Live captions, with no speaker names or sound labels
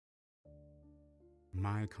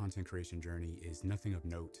My content creation journey is nothing of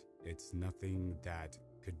note. It's nothing that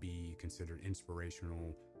could be considered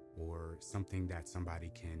inspirational or something that somebody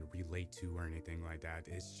can relate to or anything like that.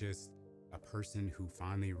 It's just a person who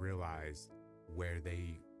finally realized where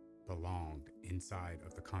they belonged inside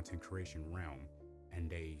of the content creation realm, and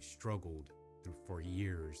they struggled for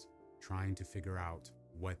years trying to figure out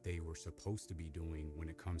what they were supposed to be doing when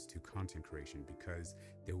it comes to content creation, because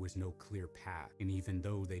there was no clear path. And even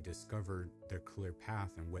though they discovered their clear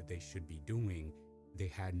path and what they should be doing, they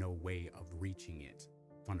had no way of reaching it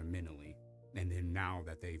fundamentally. And then now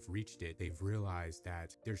that they've reached it, they've realized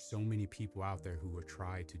that there's so many people out there who are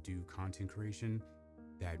trying to do content creation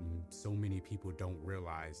that so many people don't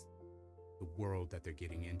realize the world that they're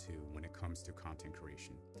getting into when it comes to content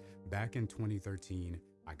creation. Back in 2013,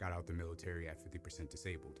 I got out the military at 50%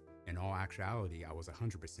 disabled. In all actuality, I was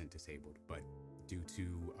 100% disabled, but due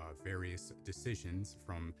to various decisions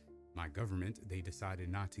from my government, they decided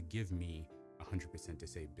not to give me 100%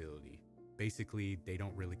 disability. Basically, they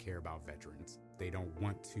don't really care about veterans. They don't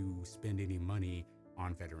want to spend any money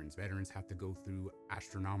on veterans. Veterans have to go through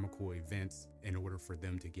astronomical events in order for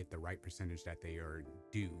them to get the right percentage that they are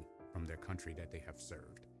due from their country that they have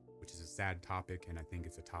served, which is a sad topic, and I think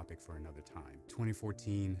it's a topic for another time.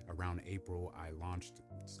 2014, around April, I launched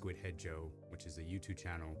Squid Head Joe, which is a YouTube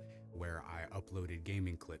channel where I uploaded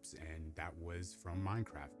gaming clips, and that was from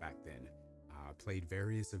Minecraft back then. I played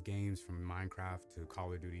various of games from Minecraft to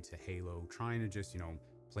Call of Duty to Halo, trying to just,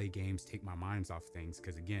 play games, take my minds off things,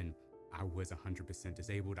 because again, I was 100%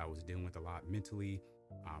 disabled. I was dealing with a lot mentally.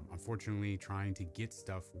 Unfortunately, trying to get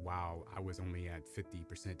stuff while I was only at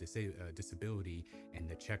 50% disability, and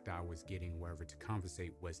the check that I was getting wherever to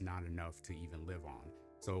compensate was not enough to even live on.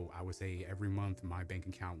 So I would say every month my bank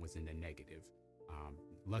account was in the negative.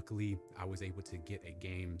 Luckily, I was able to get a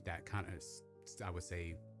game that kind of, I would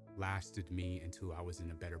say, lasted me until I was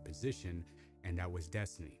in a better position, and that was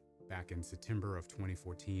Destiny. Back in September of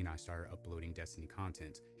 2014, I started uploading Destiny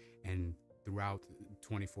content, and throughout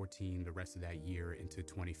 2014, the rest of that year into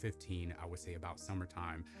 2015, I would say about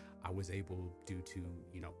summertime, I was able, due to,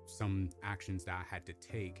 some actions that I had to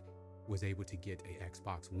take, was able to get a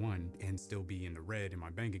Xbox One and still be in the red in my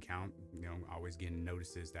bank account, always getting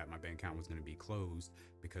notices that my bank account was going to be closed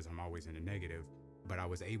because I'm always in the negative. But I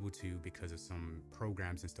was able to, because of some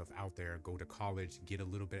programs and stuff out there, go to college, get a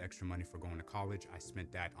little bit extra money for going to college. I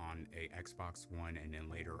spent that on a Xbox One, and then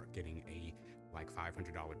later getting a like $500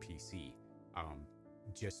 PC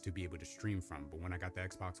just to be able to stream from. But when I got the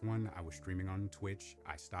Xbox One, I was streaming on Twitch.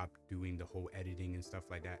 I stopped doing the whole editing and stuff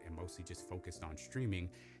like that, and mostly just focused on streaming,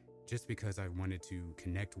 just because I wanted to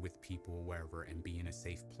connect with people wherever and be in a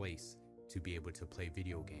safe place to be able to play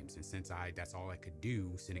video games. And since that's all I could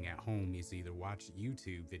do sitting at home, is either watch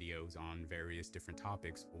YouTube videos on various different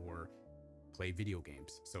topics or play video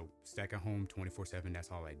games. So stuck at home 24/7,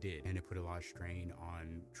 that's all I did. And it put a lot of strain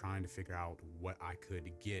on trying to figure out what I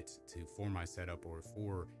could get for my setup or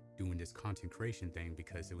for doing this content creation thing,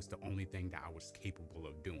 because it was the only thing that I was capable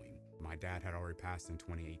of doing. My dad had already passed in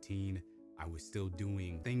 2018. I was still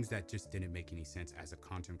doing things that just didn't make any sense as a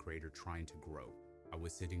content creator trying to grow. I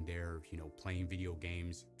was sitting there, playing video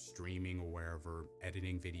games, streaming or wherever,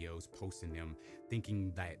 editing videos, posting them,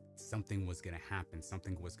 thinking that something was going to happen,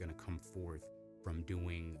 something was going to come forth from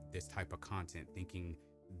doing this type of content, thinking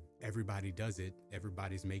everybody does it,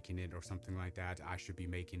 everybody's making it or something like that. I should be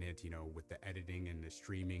making it, with the editing and the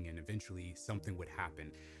streaming, and eventually something would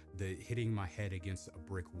happen. Hitting my head against a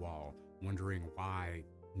brick wall, wondering why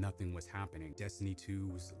nothing was happening. Destiny 2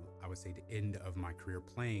 was, I would say, the end of my career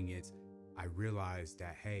playing it. I realized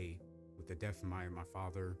that, hey, with the death of my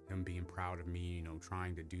father, him being proud of me,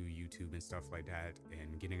 trying to do YouTube and stuff like that,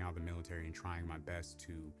 and getting out of the military and trying my best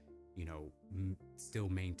to, still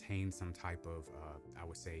maintain some type of, I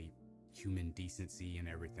would say, human decency and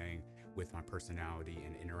everything with my personality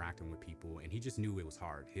and interacting with people. And he just knew it was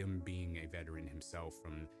hard. Him being a veteran himself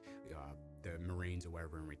from the Marines or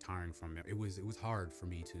wherever and retiring from it, it was hard for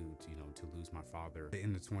me to lose my father.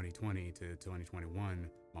 In the 2020 to 2021,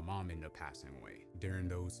 my mom ended up passing away. During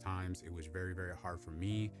those times, it was very, very hard for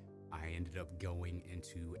me. I ended up going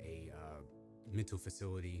into a mental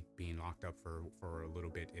facility, being locked up for a little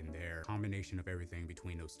bit in there. Combination of everything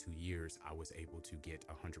between those 2 years, I was able to get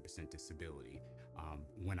 100% disability.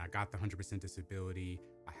 When I got the 100% disability,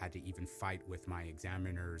 I had to even fight with my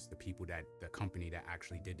examiners, the company that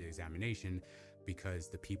actually did the examination, because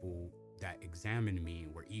the people that examined me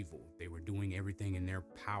were evil. They were doing everything in their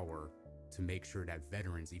power to make sure that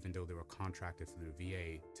veterans, even though they were contracted through the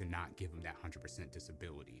VA, to not give them that 100%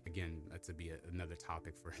 disability. Again, that's to be another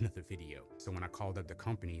topic for another video. So when I called up the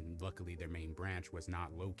company, luckily their main branch was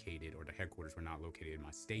not located, or the headquarters were not located in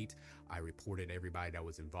my state. I reported everybody that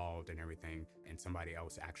was involved and everything, and somebody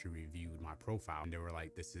else actually reviewed my profile, and they were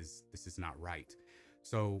like, this is not right.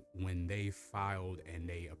 So when they filed and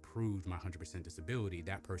they approved my 100% disability,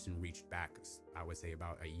 that person reached back, I would say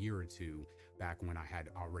about a year or two back when I had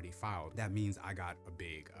already filed. That means I got a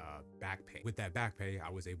big back pay. With that back pay, I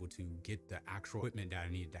was able to get the actual equipment that I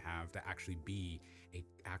needed to have to actually be an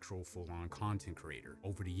actual full-on content creator.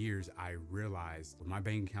 Over the years, I realized with my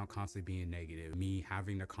bank account constantly being negative, me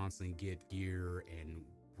having to constantly get gear and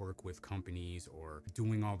work with companies or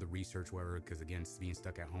doing all the research, whatever, because again, being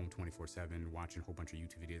stuck at home 24/7, watching a whole bunch of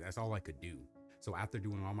YouTube videos, that's all I could do. So after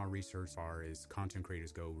doing all my research as far as content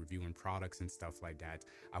creators go, reviewing products and stuff like that,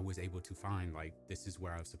 I was able to find like, this is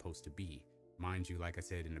where I was supposed to be. Mind you, like I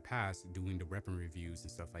said in the past, doing the weapon reviews and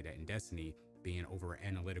stuff like that in Destiny, being over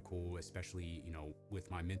analytical, especially, you know,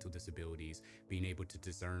 with my mental disabilities, being able to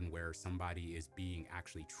discern where somebody is being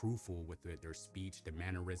actually truthful with their speech, their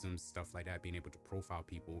mannerisms, stuff like that, being able to profile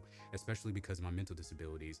people, especially because of my mental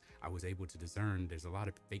disabilities, I was able to discern there's a lot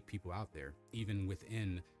of fake people out there, even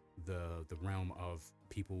within the realm of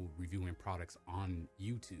people reviewing products on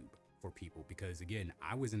YouTube for people. Because again,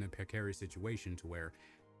 I was in a precarious situation to where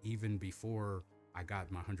even before I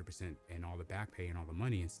got my 100% and all the back pay and all the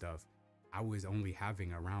money and stuff, I was only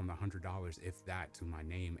having around $100, if that, to my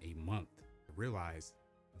name a month. I realized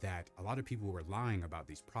that a lot of people were lying about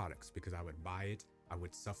these products because I would buy it, I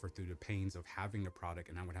would suffer through the pains of having the product,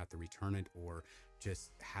 and I would have to return it or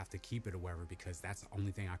just have to keep it or whatever, because that's the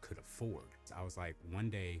only thing I could afford. So I was like, one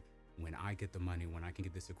day when I get the money, when I can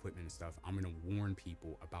get this equipment and stuff, I'm gonna warn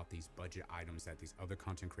people about these budget items that these other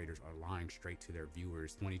content creators are lying straight to their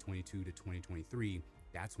viewers. 2022 to 2023,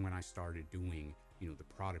 that's when I started doing, you know, the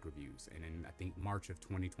product reviews. And in, I think, March of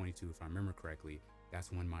 2022, if I remember correctly,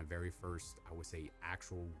 that's when my very first, I would say,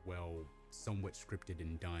 actual, well, somewhat scripted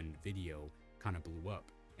and done video kind of blew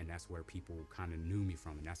up. And that's where people kind of knew me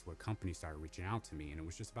from, and that's where companies started reaching out to me. And it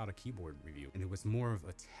was just about a keyboard review, and it was more of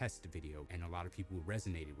a test video, and a lot of people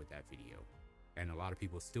resonated with that video, and a lot of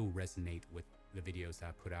people still resonate with the videos that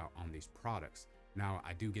I put out on these products. Now,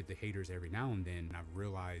 I do get the haters every now and then, and I've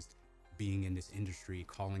realized, being in this industry,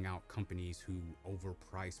 calling out companies who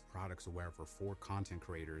overprice products or whatever for content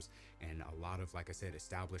creators, and a lot of, like I said,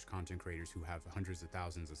 established content creators who have hundreds of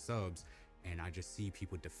thousands of subs, and I just see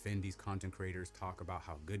people defend these content creators, talk about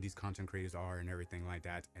how good these content creators are and everything like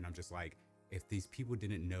that. And I'm just like, if these people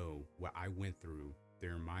didn't know what I went through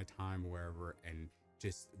during my time wherever, and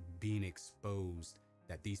just being exposed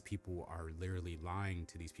that these people are literally lying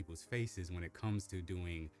to these people's faces when it comes to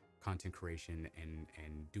doing content creation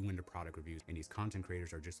and doing the product reviews, and these content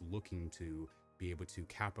creators are just looking to be able to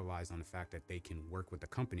capitalize on the fact that they can work with the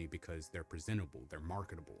company because they're presentable, they're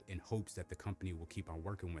marketable, in hopes that the company will keep on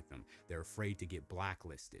working with them. They're afraid to get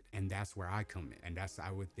blacklisted. And that's where I come in. And that's, I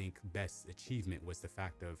would think, best achievement was the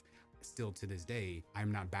fact of, still to this day,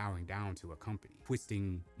 I'm not bowing down to a company,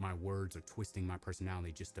 twisting my words or twisting my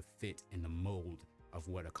personality just to fit in the mold of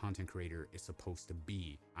what a content creator is supposed to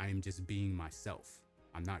be. I am just being myself.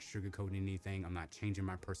 I'm not sugarcoating anything. I'm not changing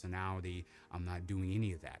my personality. I'm not doing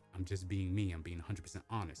any of that. I'm just being me. I'm being 100%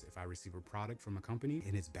 honest. If I receive a product from a company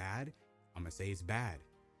and it's bad, I'm gonna say it's bad.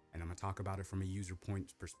 And I'm gonna talk about it from a user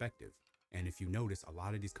point perspective. And if you notice, a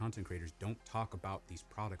lot of these content creators don't talk about these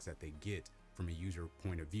products that they get from a user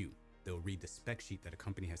point of view. They'll read the spec sheet that a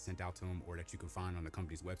company has sent out to them, or that you can find on the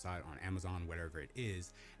company's website, on Amazon, whatever it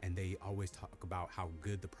is. And they always talk about how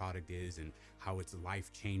good the product is and how it's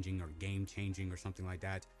life-changing or game-changing or something like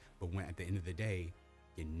that. But when at the end of the day,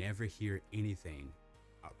 you never hear anything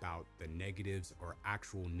about the negatives or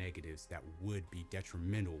actual negatives that would be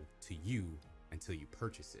detrimental to you until you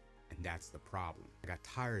purchase it. And that's the problem. I got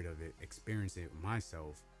tired of it, experiencing it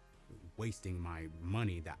myself, wasting my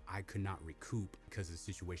money that I could not recoup because of the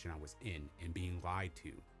situation I was in and being lied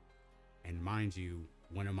to. And mind you,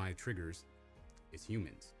 one of my triggers is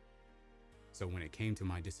humans. So when it came to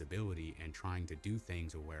my disability and trying to do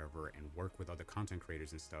things or wherever and work with other content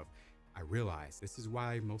creators and stuff, I realized this is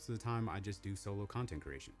why most of the time I just do solo content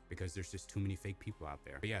creation, because there's just too many fake people out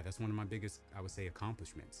there. But yeah, that's one of my biggest, I would say,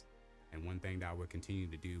 accomplishments. And one thing that I would continue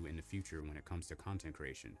to do in the future when it comes to content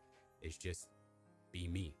creation is just be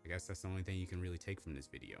me. I guess that's the only thing you can really take from this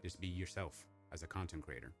video. Just be yourself as a content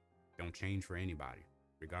creator. Don't change for anybody.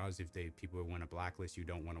 Regardless if people want to blacklist you,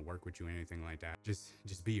 don't want to work with you, anything like that.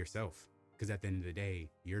 Just be yourself. Because at the end of the day,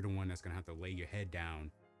 you're the one that's going to have to lay your head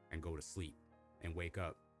down and go to sleep and wake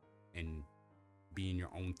up and be in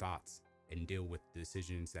your own thoughts and deal with the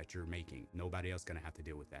decisions that you're making. Nobody else gonna have to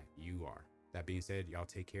deal with that. You are. That being said, y'all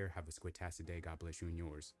take care. Have a squidtastic day. God bless you and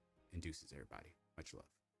yours. And deuces, everybody. Much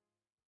love.